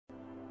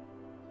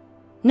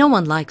No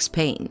one likes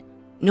pain.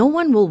 No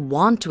one will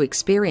want to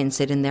experience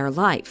it in their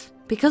life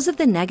because of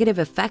the negative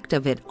effect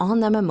of it on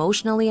them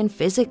emotionally and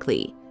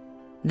physically.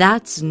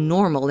 That's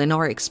normal in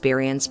our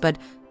experience, but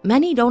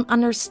many don't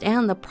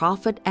understand the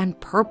profit and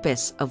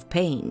purpose of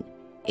pain.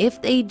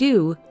 If they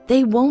do,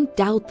 they won't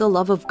doubt the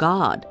love of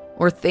God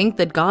or think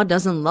that God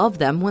doesn't love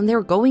them when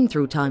they're going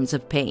through times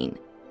of pain.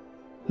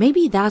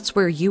 Maybe that's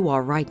where you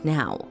are right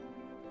now.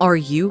 Are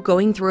you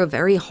going through a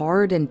very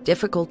hard and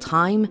difficult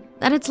time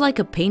that it's like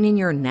a pain in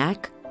your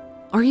neck?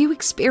 Are you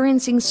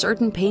experiencing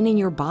certain pain in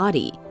your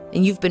body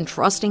and you've been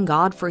trusting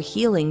God for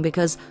healing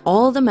because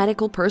all the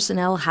medical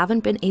personnel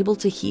haven't been able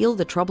to heal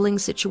the troubling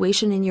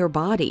situation in your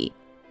body?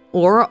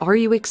 Or are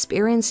you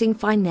experiencing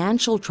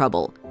financial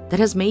trouble that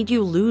has made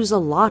you lose a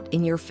lot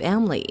in your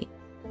family?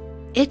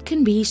 It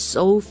can be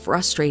so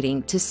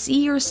frustrating to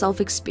see yourself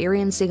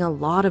experiencing a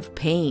lot of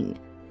pain,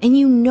 and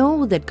you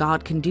know that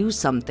God can do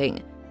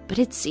something, but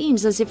it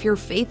seems as if your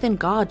faith in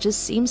God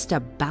just seems to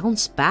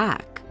bounce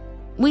back.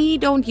 We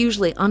don't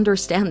usually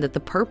understand that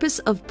the purpose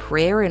of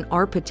prayer in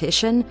our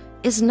petition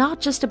is not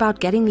just about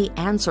getting the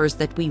answers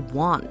that we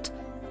want,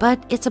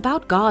 but it's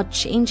about God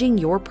changing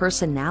your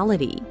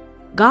personality.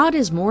 God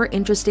is more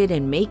interested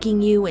in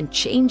making you and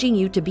changing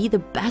you to be the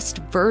best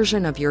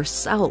version of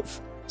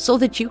yourself so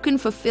that you can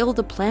fulfill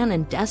the plan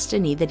and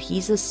destiny that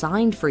He's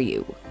assigned for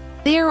you.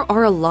 There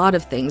are a lot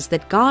of things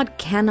that God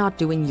cannot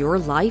do in your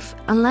life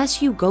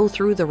unless you go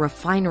through the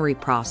refinery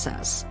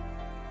process.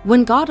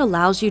 When God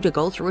allows you to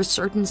go through a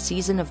certain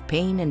season of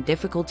pain and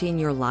difficulty in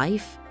your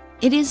life,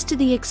 it is to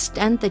the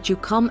extent that you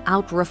come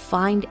out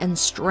refined and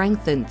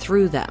strengthened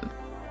through them.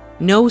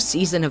 No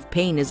season of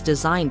pain is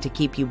designed to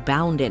keep you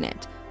bound in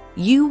it.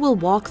 You will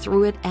walk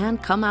through it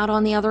and come out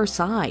on the other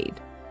side.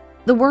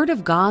 The Word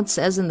of God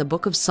says in the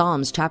book of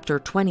Psalms chapter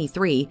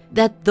 23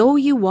 that though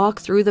you walk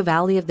through the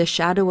valley of the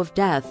shadow of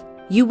death,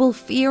 you will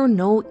fear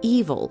no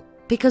evil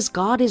because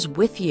God is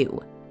with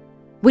you.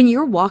 When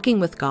you're walking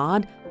with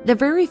God, the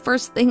very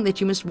first thing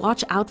that you must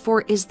watch out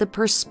for is the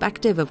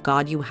perspective of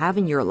God you have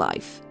in your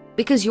life,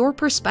 because your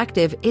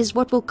perspective is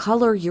what will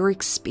color your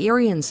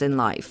experience in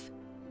life.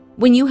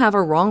 When you have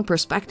a wrong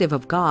perspective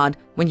of God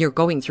when you're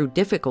going through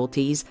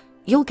difficulties,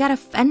 you'll get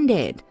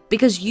offended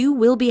because you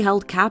will be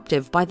held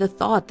captive by the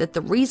thought that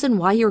the reason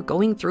why you're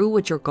going through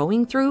what you're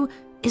going through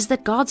is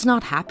that God's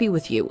not happy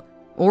with you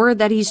or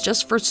that He's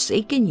just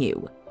forsaken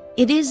you.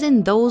 It is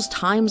in those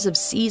times of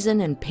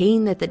season and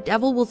pain that the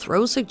devil will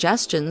throw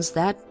suggestions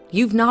that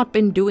you've not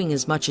been doing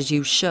as much as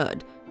you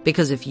should,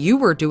 because if you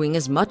were doing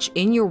as much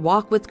in your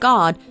walk with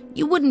God,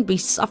 you wouldn't be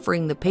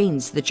suffering the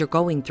pains that you're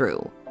going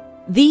through.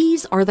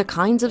 These are the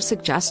kinds of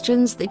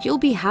suggestions that you'll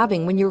be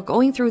having when you're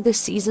going through the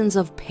seasons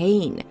of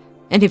pain.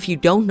 And if you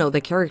don't know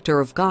the character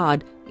of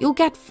God, you'll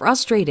get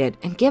frustrated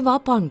and give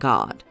up on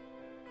God.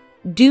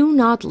 Do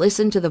not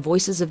listen to the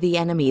voices of the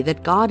enemy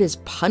that God is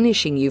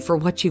punishing you for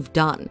what you've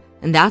done,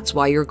 and that's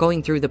why you're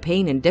going through the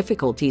pain and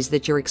difficulties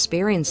that you're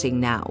experiencing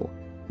now.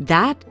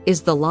 That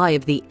is the lie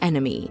of the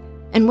enemy,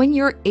 and when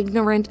you're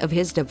ignorant of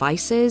his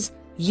devices,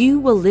 you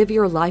will live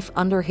your life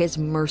under his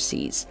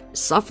mercies,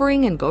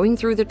 suffering and going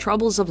through the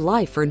troubles of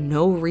life for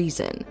no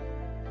reason.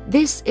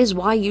 This is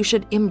why you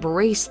should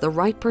embrace the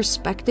right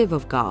perspective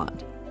of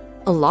God.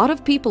 A lot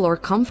of people are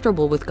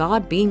comfortable with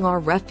God being our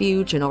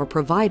refuge and our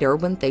provider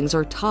when things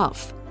are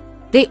tough.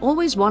 They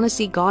always want to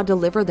see God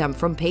deliver them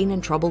from pain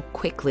and trouble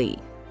quickly,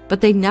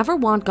 but they never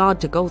want God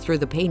to go through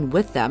the pain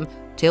with them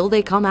till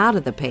they come out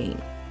of the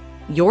pain.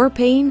 Your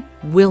pain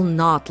will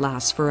not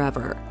last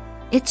forever.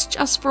 It's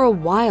just for a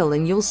while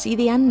and you'll see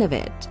the end of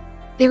it.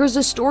 There is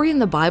a story in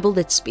the Bible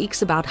that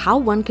speaks about how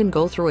one can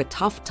go through a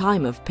tough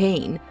time of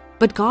pain,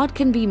 but God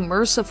can be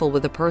merciful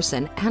with a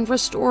person and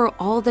restore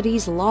all that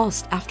he's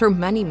lost after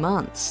many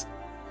months.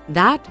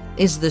 That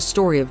is the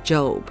story of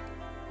Job.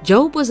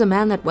 Job was a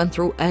man that went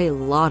through a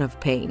lot of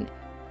pain.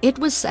 It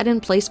was set in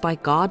place by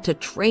God to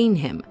train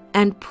him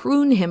and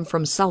prune him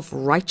from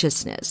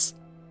self-righteousness.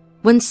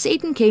 When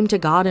Satan came to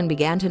God and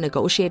began to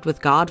negotiate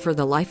with God for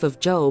the life of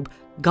Job,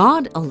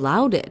 God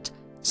allowed it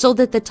so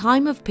that the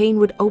time of pain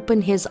would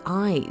open his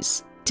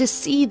eyes to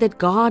see that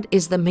God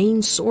is the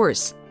main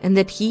source and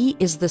that He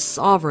is the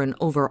sovereign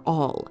over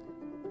all.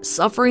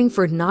 Suffering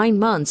for 9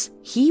 months,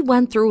 he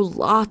went through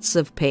lots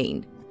of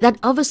pain, that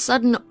of a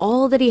sudden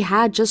all that he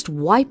had just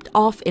wiped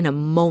off in a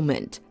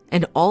moment,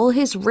 and all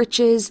his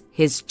riches,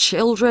 his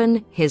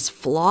children, his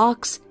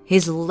flocks,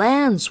 his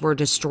lands were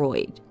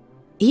destroyed.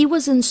 He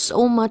was in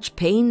so much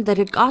pain that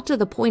it got to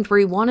the point where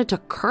he wanted to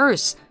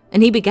curse,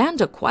 and he began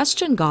to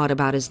question God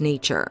about his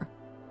nature.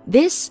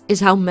 This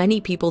is how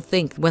many people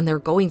think when they're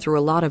going through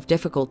a lot of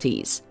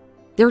difficulties.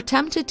 They're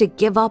tempted to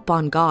give up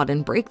on God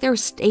and break their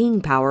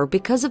staying power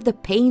because of the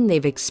pain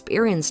they've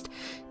experienced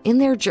in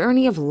their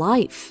journey of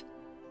life.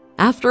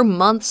 After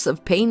months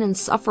of pain and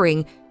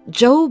suffering,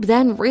 Job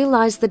then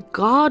realized that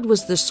God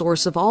was the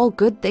source of all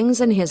good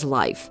things in his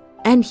life,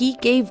 and he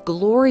gave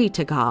glory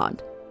to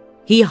God.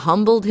 He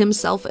humbled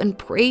himself and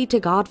prayed to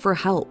God for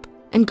help,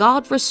 and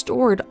God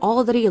restored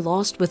all that he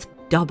lost with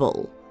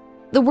double.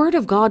 The Word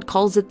of God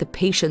calls it the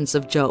patience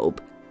of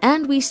Job,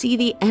 And we see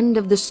the end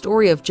of the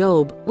story of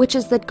Job, which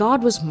is that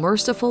God was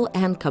merciful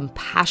and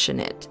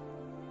compassionate.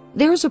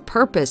 There's a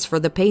purpose for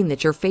the pain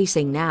that you're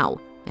facing now,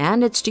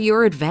 and it's to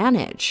your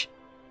advantage.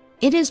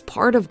 It is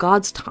part of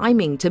God's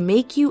timing to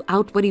make you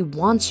out what He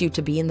wants you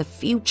to be in the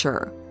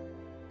future.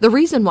 The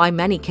reason why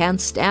many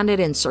can't stand it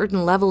in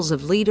certain levels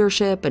of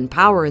leadership and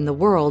power in the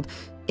world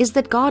is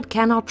that God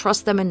cannot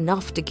trust them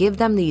enough to give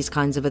them these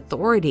kinds of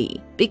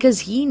authority, because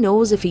He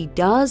knows if He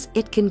does,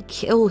 it can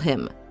kill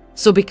Him.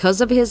 So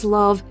because of His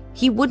love,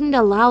 He wouldn't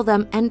allow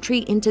them entry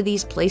into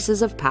these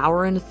places of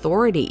power and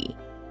authority.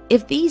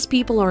 If these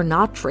people are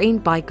not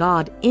trained by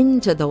God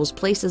into those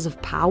places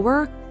of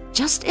power,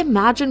 just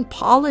imagine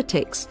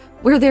politics,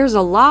 where there's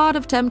a lot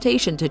of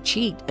temptation to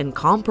cheat and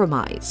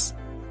compromise.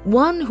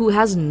 One who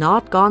has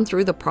not gone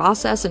through the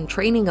process and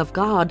training of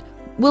God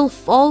will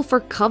fall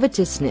for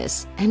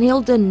covetousness, and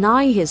he'll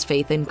deny his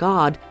faith in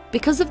God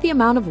because of the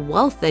amount of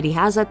wealth that he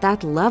has at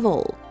that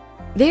level.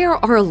 There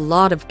are a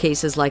lot of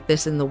cases like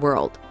this in the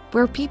world,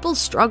 where people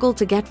struggle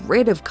to get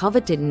rid of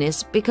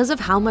covetousness because of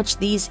how much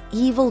these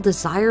evil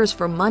desires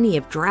for money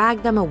have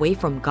dragged them away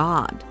from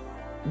God.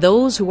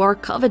 Those who are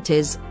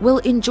covetous will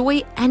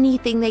enjoy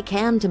anything they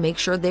can to make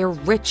sure they're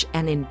rich,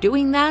 and in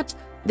doing that,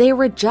 they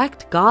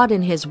reject God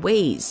and His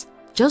ways,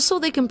 just so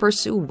they can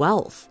pursue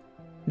wealth.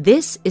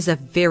 This is a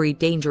very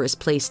dangerous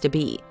place to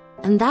be,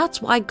 and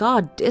that's why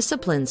God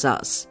disciplines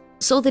us,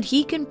 so that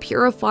He can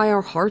purify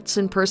our hearts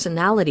and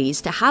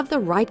personalities to have the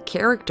right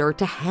character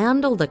to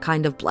handle the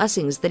kind of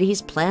blessings that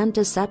He's planned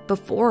to set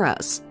before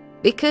us.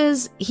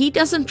 Because He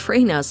doesn't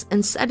train us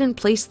and set in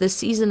place this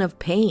season of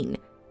pain.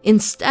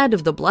 Instead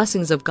of the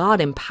blessings of God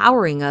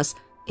empowering us,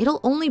 it'll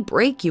only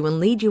break you and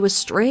lead you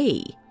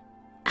astray.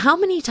 How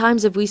many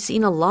times have we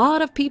seen a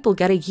lot of people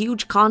get a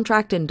huge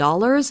contract in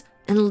dollars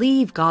and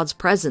leave God's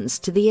presence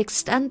to the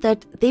extent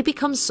that they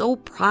become so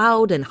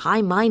proud and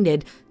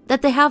high-minded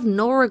that they have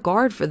no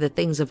regard for the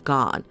things of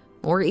God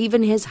or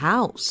even His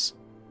house?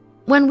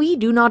 When we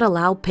do not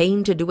allow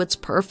pain to do its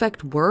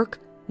perfect work,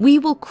 we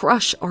will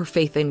crush our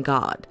faith in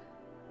God.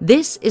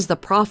 This is the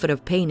profit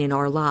of pain in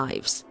our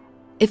lives.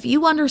 If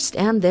you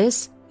understand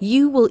this,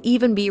 you will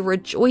even be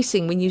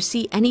rejoicing when you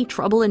see any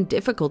trouble and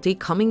difficulty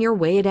coming your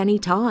way at any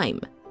time.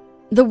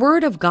 The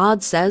Word of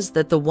God says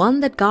that the one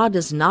that God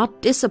does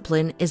not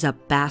discipline is a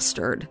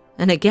bastard.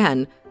 And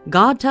again,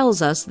 God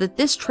tells us that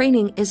this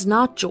training is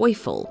not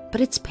joyful,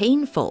 but it's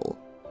painful.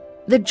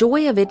 The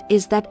joy of it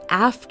is that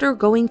after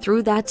going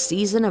through that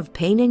season of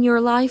pain in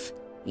your life,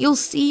 you'll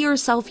see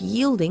yourself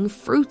yielding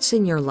fruits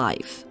in your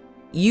life.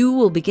 You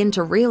will begin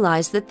to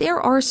realize that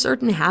there are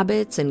certain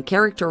habits and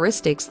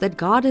characteristics that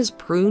God has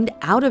pruned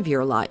out of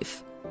your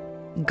life.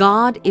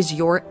 God is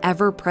your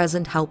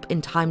ever-present help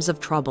in times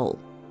of trouble,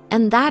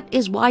 and that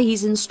is why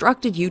He's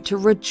instructed you to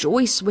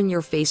rejoice when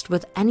you're faced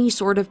with any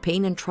sort of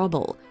pain and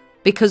trouble,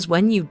 because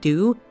when you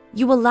do,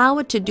 you allow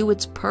it to do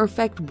its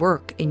perfect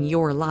work in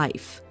your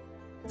life.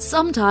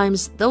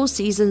 Sometimes those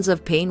seasons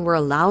of pain were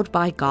allowed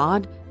by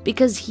God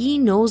because He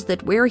knows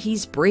that where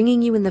He's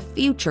bringing you in the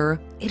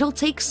future, it'll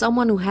take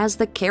someone who has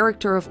the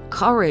character of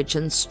courage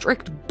and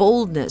strict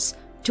boldness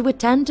to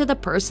attend to the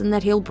person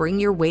that He'll bring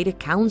your way to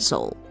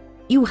counsel.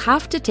 You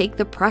have to take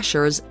the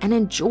pressures and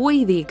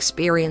enjoy the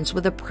experience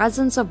with the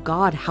presence of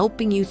God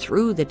helping you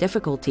through the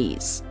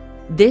difficulties.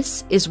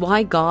 This is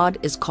why God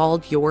is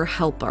called your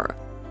helper.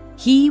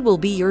 He will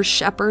be your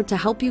shepherd to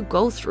help you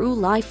go through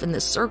life in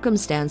the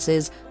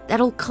circumstances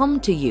that'll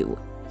come to you,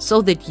 so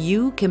that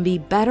you can be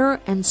better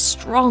and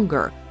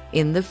stronger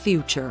in the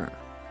future.